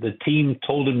 games. The team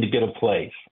told him to get a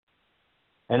place.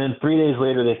 And then 3 days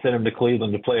later, they sent him to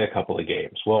Cleveland to play a couple of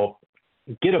games. Well,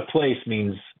 get a place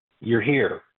means you're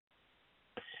here.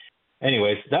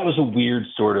 Anyways, that was a weird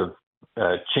sort of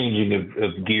changing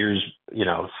of gears,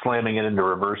 slamming it into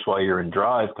reverse while you're in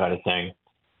drive kind of thing.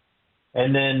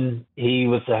 And then he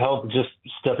was just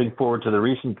stepping forward to the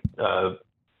recent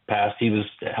past, he was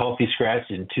a healthy scratch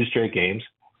in 2 straight games.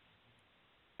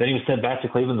 Then he was sent back to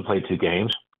Cleveland to play 2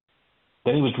 games.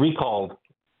 Then he was recalled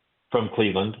from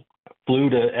Cleveland, flew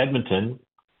to Edmonton,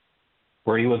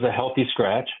 where he was a healthy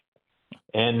scratch.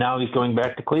 And now he's going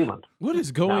back to Cleveland. What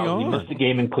is going on? He missed a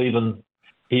game in Cleveland.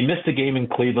 He missed a game in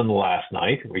Cleveland last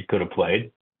night where he could have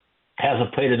played.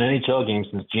 Hasn't played an NHL game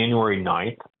since January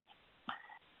 9th.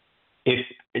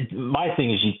 My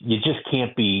thing is you just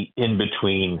can't be in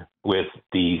between with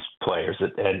these players.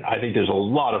 And I think there's a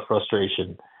lot of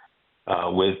frustration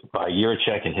by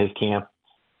Jiricek and his camp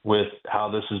with how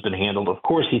this has been handled. Of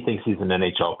course, he thinks he's an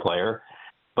NHL player.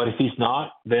 But if he's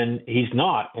not, then he's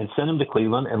not, and send him to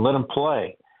Cleveland and let him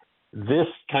play. This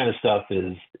kind of stuff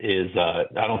is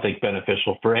I don't think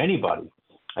beneficial for anybody.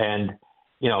 And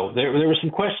there were some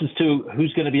questions too.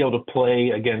 Who's going to be able to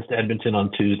play against Edmonton on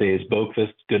Tuesday? Is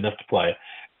Boqvist good enough to play?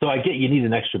 So I get you need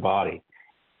an extra body.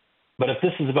 But if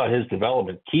this is about his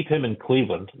development, keep him in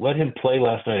Cleveland. Let him play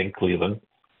last night in Cleveland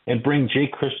and bring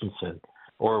Jake Christensen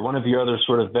or one of your other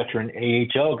sort of veteran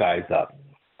AHL guys up.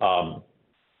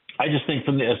 I just think,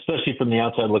 especially from the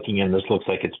outside looking in, this looks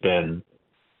like it's been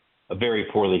very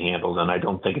poorly handled, and I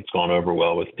don't think it's gone over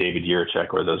well with David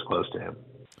Jiricek or those close to him.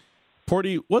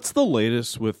 Porty, what's the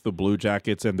latest with the Blue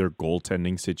Jackets and their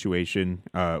goaltending situation?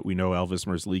 We know Elvis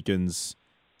Merzlikins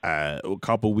a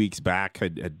couple weeks back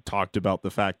had talked about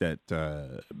the fact that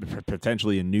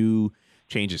potentially a new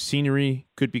change of scenery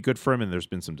could be good for him, and there's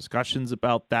been some discussions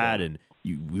about that, and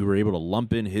we were able to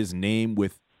lump in his name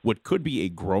with what could be a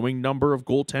growing number of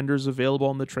goaltenders available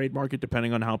on the trade market,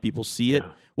 depending on how people see it.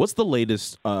 What's the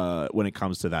latest when it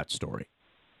comes to that story?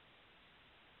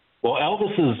 Well,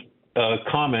 Elvis's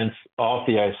comments off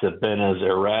the ice have been as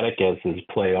erratic as his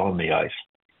play on the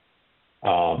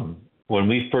ice. When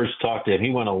we first talked to him, he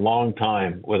went a long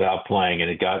time without playing,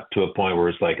 and it got to a point where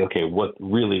it's like, okay,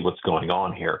 what's going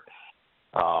on here?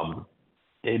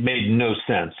 It made no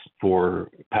sense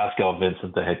for Pascal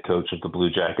Vincent, the head coach of the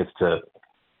Blue Jackets, to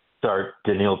start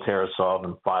Daniil Tarasov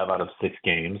in 5 out of 6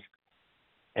 games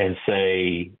and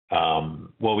say,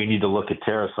 well, we need to look at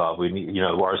Tarasov. We need,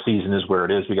 our season is where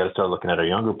it is. We got to start looking at our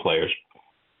younger players.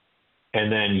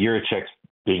 And then Jiricek's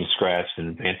being scratched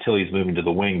and Fantilli's moving to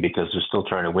the wing because they're still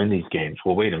trying to win these games.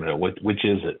 Well, wait a minute, which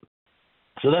is it?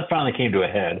 So that finally came to a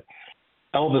head.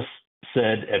 Elvis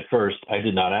said at first, I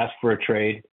did not ask for a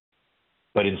trade,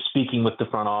 but in speaking with the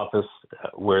front office,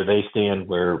 where they stand,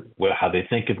 how they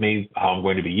think of me, how I'm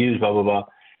going to be used, blah, blah, blah,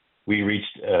 we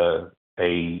reached an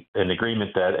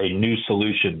agreement that a new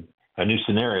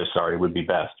scenario, would be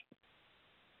best.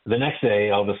 The next day,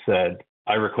 Elvis said,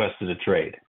 I requested a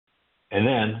trade. And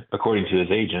then, according to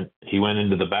his agent, he went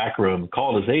into the back room,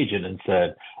 called his agent, and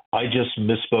said, I just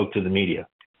misspoke to the media.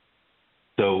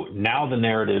 So now the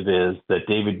narrative is that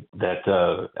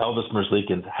Elvis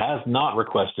Merzlikins has not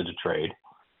requested a trade,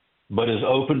 but is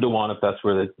open to one if that's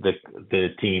where the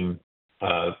team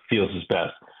feels is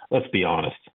best. Let's be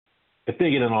honest. If they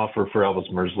get an offer for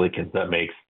Elvis Merzlikins that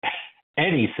makes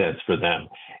any sense for them,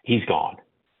 he's gone.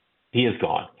 He is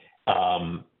gone.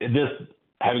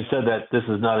 Having said that, this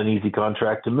is not an easy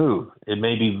contract to move. It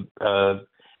may be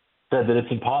said that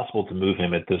it's impossible to move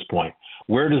him at this point.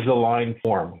 Where does the line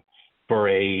form for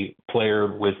a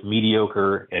player with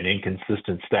mediocre and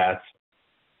inconsistent stats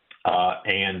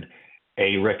and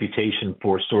a reputation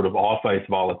for sort of off-ice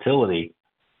volatility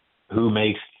who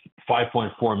makes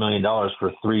 $5.4 million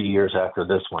for 3 years after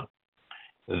this one?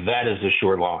 That is a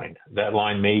short line. That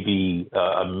line may be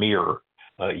a mirror,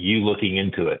 you looking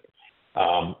into it.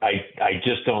 I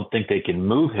just don't think they can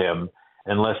move him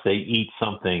unless they eat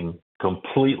something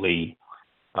completely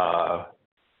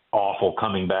awful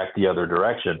coming back the other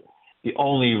direction. The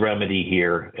only remedy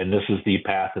here, and this is the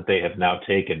path that they have now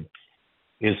taken,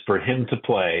 is for him to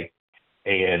play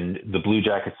and the Blue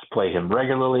Jackets to play him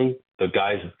regularly, the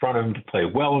guys in front of him to play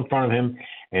well in front of him,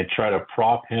 and try to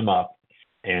prop him up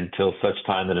until such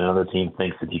time that another team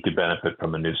thinks that he could benefit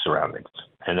from the new surroundings.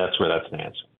 And that's where that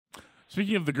stands.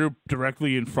 Speaking of the group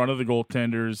directly in front of the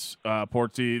goaltenders,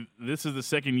 Portsy, this is the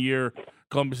second year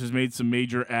Columbus has made some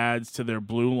major adds to their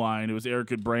blue line. It was Eric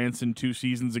Goodbranson 2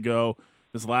 seasons ago.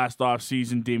 This last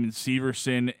offseason, Damon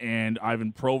Severson and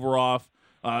Ivan Provorov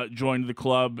joined the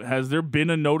club. Has there been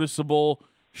a noticeable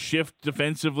shift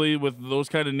defensively with those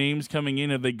kind of names coming in?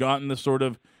 Have they gotten the sort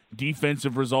of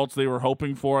defensive results they were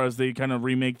hoping for as they kind of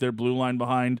remake their blue line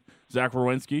behind Zach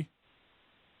Werenski?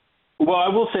 Well, I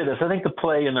will say this. I think the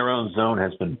play in their own zone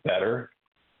has been better.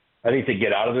 I think they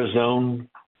get out of their zone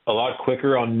a lot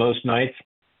quicker on most nights.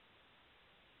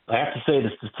 I have to say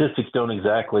the statistics don't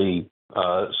exactly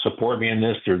support me in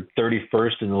this. They're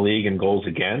 31st in the league in goals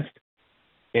against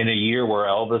in a year where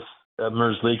Elvis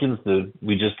Merzlikins,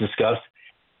 we just discussed,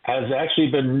 has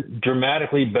actually been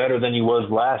dramatically better than he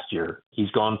was last year. He's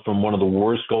gone from one of the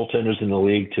worst goaltenders in the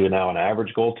league to now an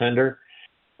average goaltender,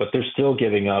 but they're still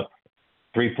giving up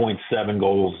 3.7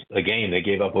 goals a game. They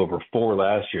gave up over 4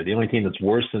 last year. The only team that's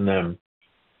worse than them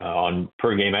on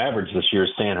per game average this year is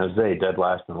San Jose, dead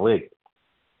last in the league.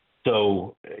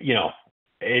 So,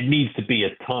 it needs to be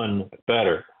a ton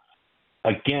better.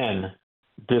 Again,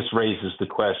 this raises the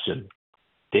question,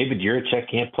 David Jiricek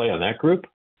can't play on that group?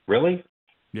 Really?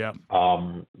 Yeah.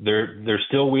 They're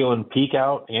still wheeling Peak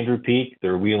out, Andrew Peak.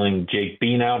 They're wheeling Jake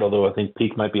Bean out, although I think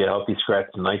Peak might be a healthy scratch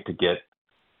tonight to get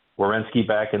Werenski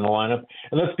back in the lineup.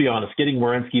 And let's be honest, getting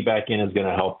Werenski back in is going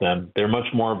to help them. They're much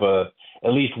more of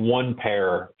at least one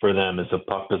pair for them is a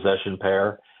puck possession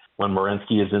pair. When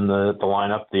Werenski is in the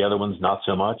lineup, the other one's not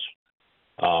so much.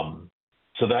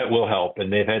 So that will help.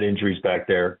 And they've had injuries back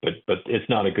there, but it's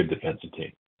not a good defensive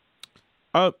team.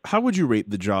 How would you rate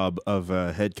the job of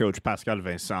head coach Pascal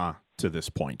Vincent to this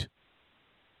point?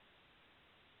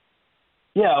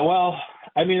 Yeah, well,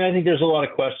 I mean, I think there's a lot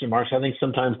of question marks. I think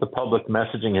sometimes the public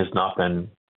messaging has not been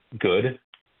good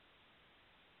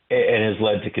and has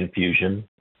led to confusion.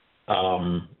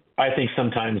 I think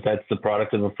sometimes that's the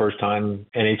product of a first-time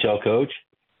NHL coach.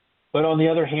 But on the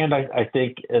other hand, I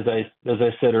think, as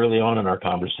I said early on in our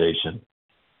conversation,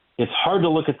 it's hard to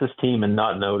look at this team and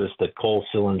not notice that Cole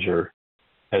Sillinger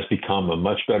has become a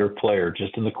much better player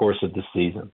just in the course of the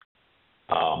season.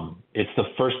 It's the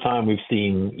first time we've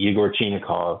seen Igor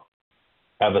Chinakhov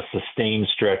have a sustained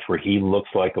stretch where he looks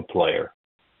like a player.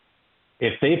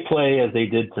 If they play as they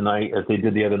did tonight, as they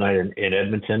did the other night in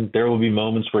Edmonton, there will be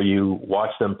moments where you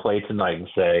watch them play tonight and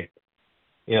say,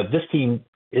 you know, this team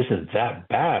isn't that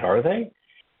bad, are they?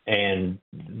 And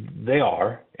they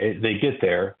are. They get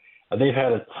there. They've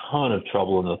had a ton of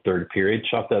trouble in the third period.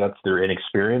 Chalk that up to their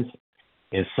inexperience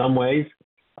in some ways.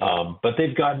 But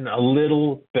they've gotten a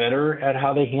little better at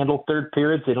how they handle third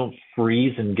periods. They don't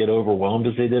freeze and get overwhelmed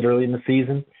as they did early in the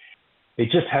season. They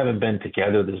just haven't been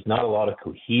together. There's not a lot of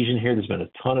cohesion here. There's been a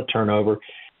ton of turnover.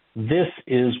 This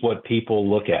is what people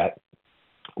look at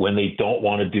when they don't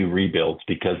want to do rebuilds,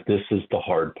 because this is the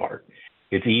hard part.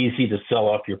 It's easy to sell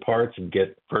off your parts and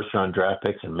get first-round draft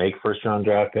picks and make first-round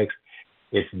draft picks.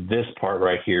 It's this part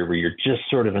right here where you're just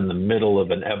sort of in the middle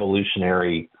of an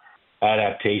evolutionary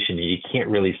adaptation, and you can't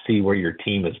really see where your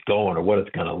team is going or what it's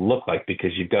going to look like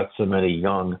because you've got so many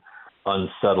young,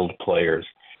 unsettled players.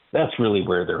 That's really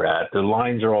where they're at. The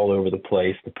lines are all over the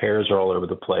place. The pairs are all over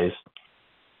the place.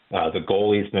 The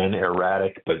goalie's been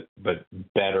erratic, but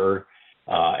better,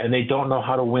 and they don't know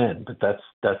how to win. But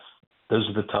those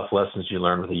are the tough lessons you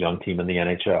learn with a young team in the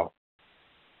NHL.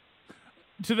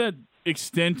 To that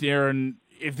extent, Aaron,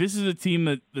 if this is a team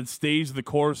that stays the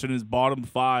course and is bottom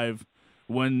five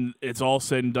when it's all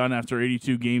said and done after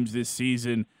 82 games this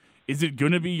season, is it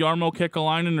going to be Jarmo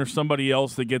Kekalainen or somebody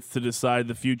else that gets to decide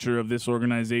the future of this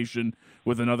organization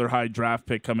with another high draft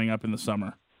pick coming up in the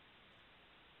summer?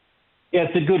 Yeah,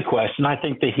 it's a good question. I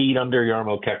think the heat under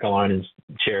Jarmo Kekalainen's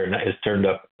chair has turned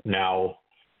up now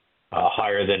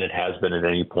higher than it has been at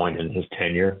any point in his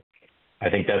tenure. I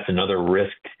think that's another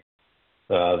risk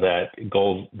that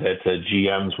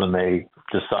GMs, when they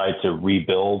decide to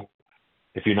rebuild,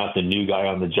 if you're not the new guy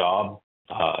on the job,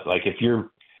 like if you're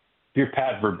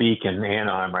Pat Verbeek in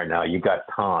Anaheim right now, you got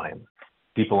time.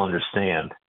 People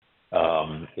understand.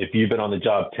 If you've been on the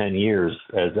job 10 years,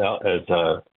 as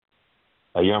Jarmo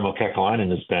Kekalainen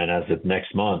has been as of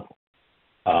next month,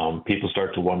 people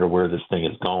start to wonder where this thing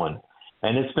is going.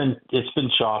 And it's been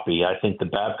choppy. I think the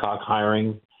Babcock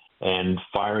hiring and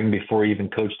firing before he even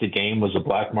coached a game was a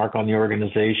black mark on the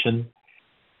organization.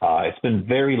 It's been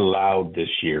very loud this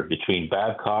year between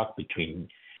Babcock, between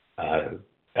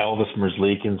Elvis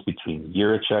Merzlikins, between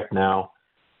Jiricek now.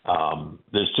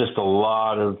 There's just a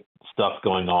lot of stuff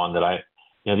going on that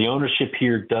the ownership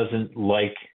here doesn't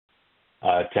like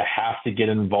to have to get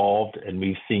involved. And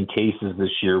we've seen cases this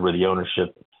year where the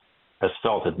ownership has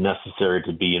felt it necessary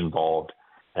to be involved.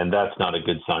 And that's not a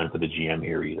good sign for the GM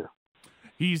here either.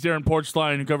 He's Darren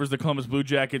Porchline, who covers the Columbus Blue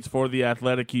Jackets for The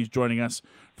Athletic. He's joining us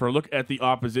for a look at the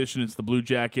opposition. It's the Blue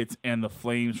Jackets and the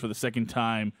Flames for the second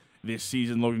time this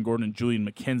season. Logan Gordon and Julian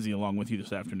McKenzie along with you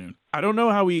this afternoon. I don't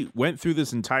know how we went through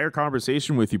this entire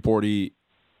conversation with you, Porty,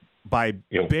 by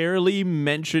barely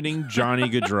mentioning Johnny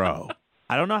Gaudreau.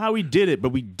 I don't know how we did it, but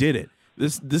we did it.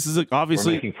 This is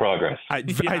obviously we're making progress. I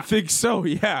think so.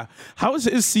 Yeah. How has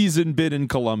his season been in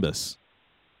Columbus?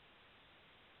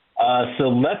 So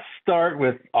let's start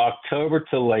with October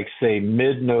to say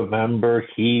mid-November.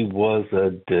 He was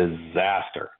a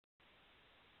disaster.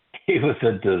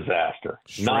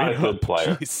 Not a good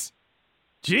player.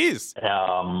 Jeez.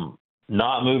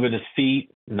 Not moving his feet.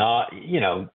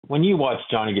 When you watch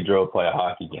Johnny Gaudreau play a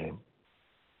hockey game,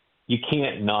 you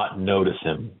can't not notice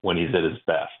him when he's at his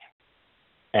best.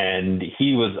 And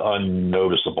he was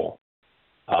unnoticeable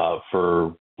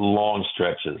for long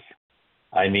stretches.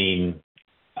 I mean,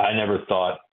 I never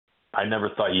thought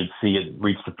you'd see it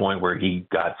reach the point where he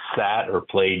got sat or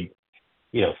played,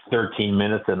 13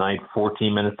 minutes a night,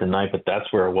 14 minutes a night, but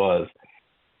that's where it was.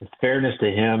 In fairness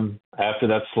to him, after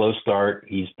that slow start,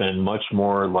 he's been much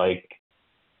more like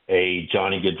a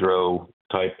Johnny Gaudreau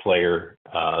type player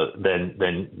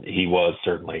than he was,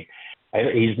 certainly.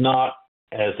 He's not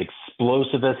as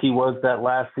explosive as he was that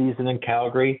last season in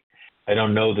Calgary. I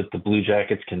don't know that the Blue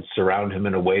Jackets can surround him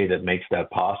in a way that makes that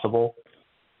possible.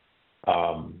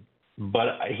 But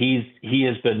he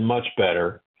has been much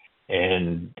better,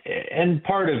 and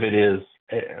part of it is,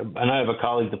 and I have a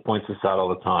colleague that points this out all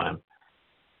the time.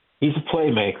 He's a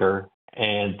playmaker,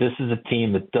 And this is a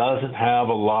team that doesn't have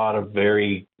a lot of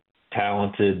very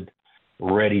talented,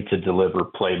 ready-to-deliver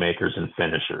playmakers and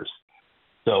finishers.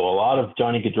 So a lot of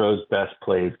Johnny Gaudreau's best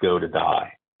plays go to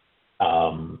die.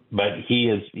 But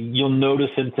you'll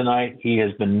notice him tonight. He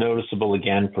has been noticeable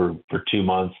again for 2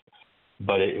 months,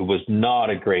 but it was not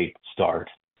a great start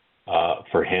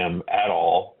for him at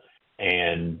all.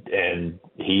 And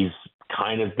he's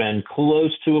kind of been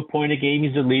close to a point a game.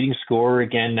 He's a leading scorer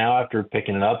again now after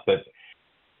picking it up, but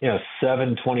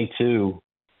 7, 22,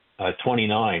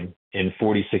 29 in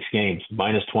 46 games,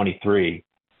 minus 23.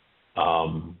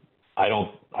 I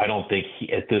don't think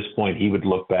at this point he would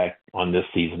look back on this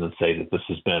season and say that this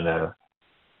has been a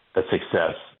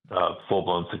success,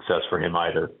 full-blown success for him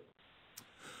either.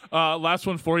 Last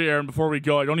one for you, Aaron, before we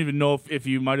go. I don't even know if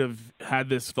you might have had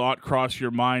this thought cross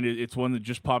your mind. It's one that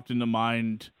just popped into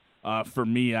mind for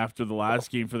me after the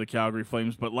last game for the Calgary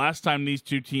Flames. But last time these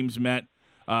two teams met,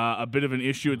 a bit of an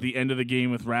issue at the end of the game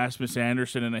with Rasmus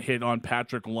Andersson and a hit on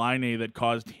Patrick Laine that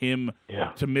caused him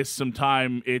to miss some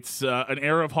time. It's an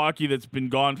era of hockey that's been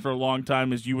gone for a long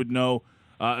time, as you would know,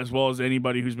 as well as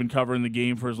anybody who's been covering the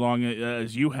game for as long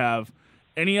as you have.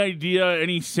 Any idea,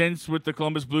 any sense with the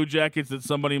Columbus Blue Jackets that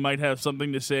somebody might have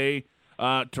something to say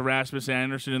to Rasmus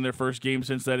Andersson in their first game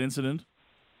since that incident?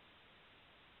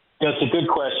 That's a good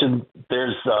question.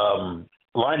 There's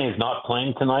Laine is not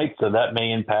playing tonight, so that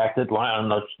may impact it. I'm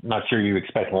not sure you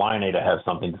expect Laine to have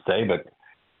something to say, but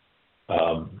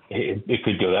it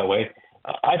could go that way.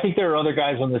 I think there are other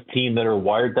guys on this team that are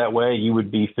wired that way. You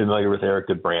would be familiar with Eric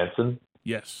Goodbranson.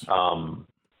 Yes.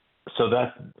 So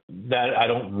that I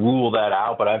don't rule that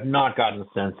out, but I've not gotten the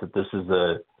sense that this is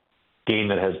a game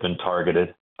that has been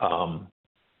targeted.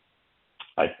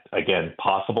 Again,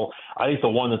 possible. I think the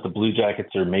one that the Blue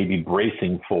Jackets are maybe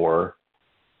bracing for,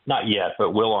 not yet,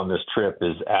 but will on this trip,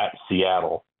 is at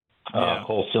Seattle.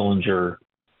 Cole Sillinger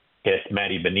hit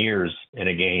Matty Beniers in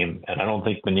a game, and I don't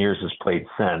think Beniers has played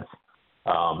since.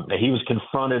 He was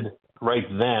confronted right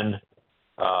then.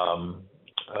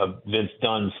 Vince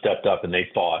Dunn stepped up and they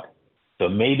fought. So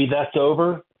maybe that's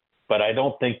over, but I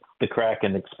don't think the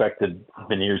Kraken expected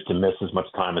Beniers to miss as much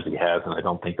time as he has, and I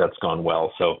don't think that's gone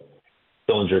well. So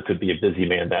Sillinger could be a busy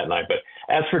man that night. But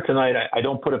as for tonight, I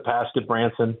don't put it past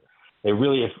Goodbranson. They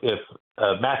really, if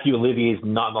Matthew Olivier is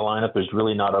not in the lineup, there's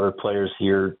really not other players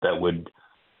here that would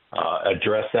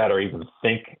address that or even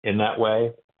think in that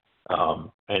way.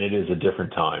 And it is a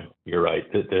different time. You're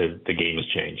right. The game has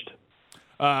changed.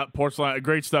 Porcelain,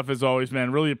 great stuff as always,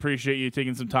 man. Really appreciate you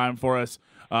taking some time for us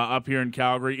up here in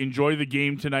Calgary. Enjoy the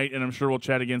game tonight, and I'm sure we'll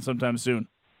chat again sometime soon.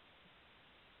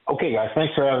 Okay, guys.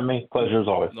 Thanks for having me. Pleasure as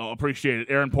always. Oh, appreciate it.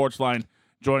 Aaron Porcelain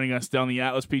joining us down the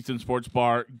Atlas Pizza and Sports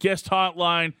Bar guest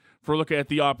hotline for a look at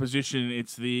the opposition.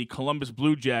 It's the Columbus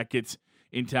Blue Jackets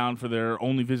in town for their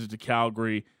only visit to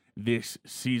Calgary this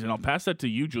season. I'll pass that to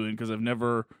you, Julian, because I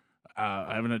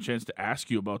haven't had a chance to ask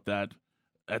you about that.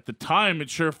 At the time, it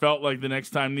sure felt like the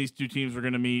next time these two teams were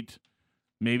going to meet,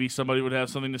 maybe somebody would have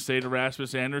something to say to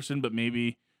Rasmus Andersson, but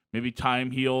maybe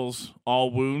time heals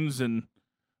all wounds, and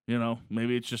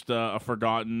maybe it's just a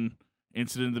forgotten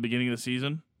incident at the beginning of the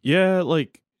season. Yeah,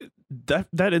 like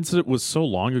that incident was so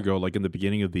long ago, like in the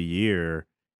beginning of the year.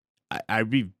 I'd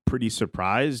be pretty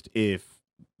surprised if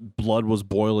blood was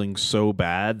boiling so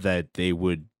bad that they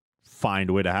would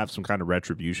find a way to have some kind of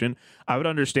retribution. I would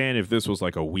understand if this was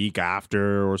like a week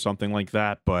after or something like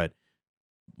that, but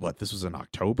this was in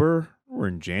October? We're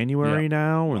in January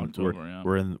now, and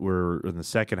we're in the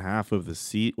second half of the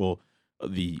season. Well,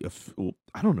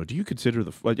 I don't know. Do you consider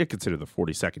I consider the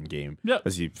 42nd game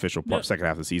as the official second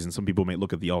half of the season? Some people may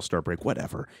look at the All-Star break.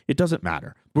 Whatever. It doesn't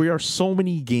matter. We are so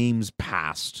many games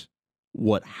past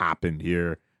what happened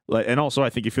here. And also,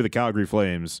 I think if you're the Calgary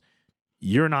Flames,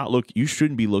 you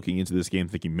shouldn't be looking into this game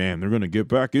thinking, man, they're going to get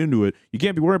back into it. You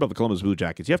can't be worried about the Columbus Blue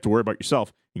Jackets. You have to worry about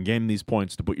yourself and getting these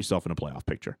points to put yourself in a playoff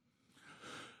picture.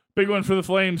 Big one for the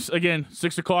Flames. Again,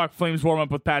 6 o'clock, Flames warm-up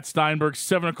with Pat Steinberg.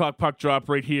 7 o'clock puck drop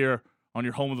right here on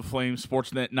your home of the Flames,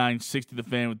 Sportsnet 960 The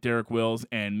Fan with Derek Wills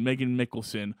and Megan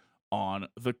Mickelson on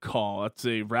the call. That's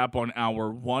a wrap on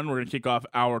Hour 1. We're going to kick off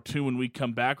Hour 2 when we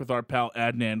come back with our pal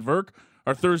Adnan Verk.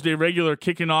 Our Thursday regular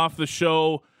kicking off the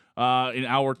show in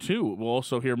Hour 2. We'll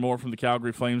also hear more from the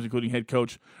Calgary Flames, including head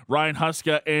coach Ryan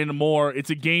Huska and more. It's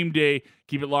a game day.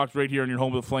 Keep it locked right here on your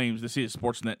home of the Flames. This is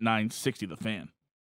Sportsnet 960 The Fan.